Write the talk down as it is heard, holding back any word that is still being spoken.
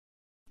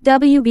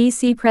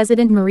WBC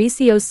President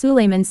Mauricio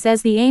Suleiman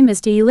says the aim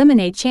is to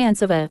eliminate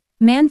chance of a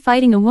man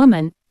fighting a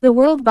woman. The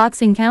World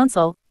Boxing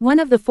Council, one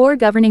of the 4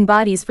 governing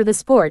bodies for the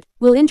sport,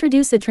 will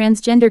introduce a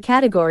transgender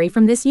category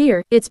from this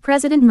year, its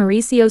president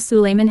Mauricio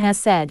Suleiman has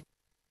said.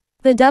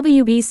 The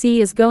WBC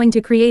is going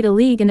to create a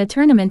league and a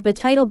tournament, but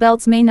title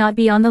belts may not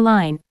be on the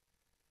line.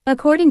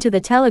 According to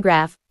The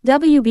Telegraph,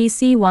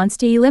 WBC wants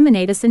to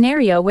eliminate a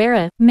scenario where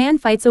a man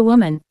fights a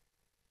woman.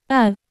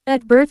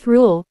 At birth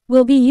rule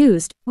will be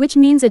used, which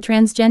means a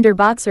transgender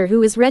boxer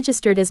who is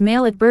registered as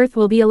male at birth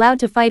will be allowed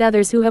to fight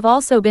others who have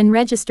also been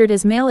registered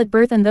as male at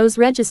birth, and those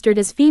registered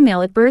as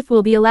female at birth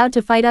will be allowed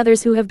to fight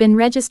others who have been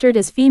registered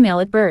as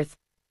female at birth.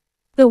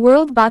 The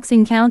World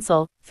Boxing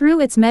Council, through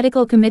its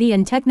medical committee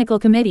and technical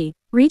committee,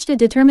 reached a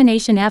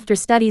determination after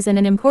studies and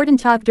an important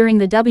talk during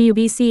the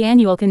WBC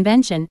annual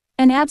convention.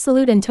 An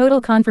absolute and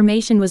total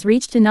confirmation was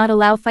reached to not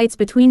allow fights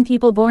between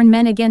people-born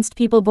men against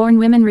people-born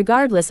women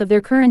regardless of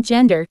their current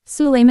gender,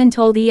 Suleiman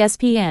told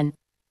ESPN.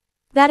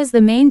 That is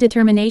the main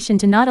determination,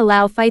 to not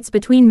allow fights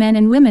between men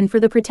and women for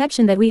the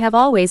protection that we have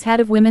always had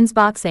of women's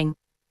boxing.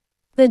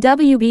 The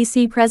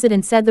WBC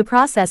president said the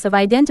process of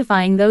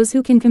identifying those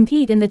who can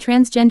compete in the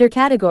transgender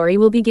category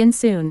will begin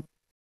soon.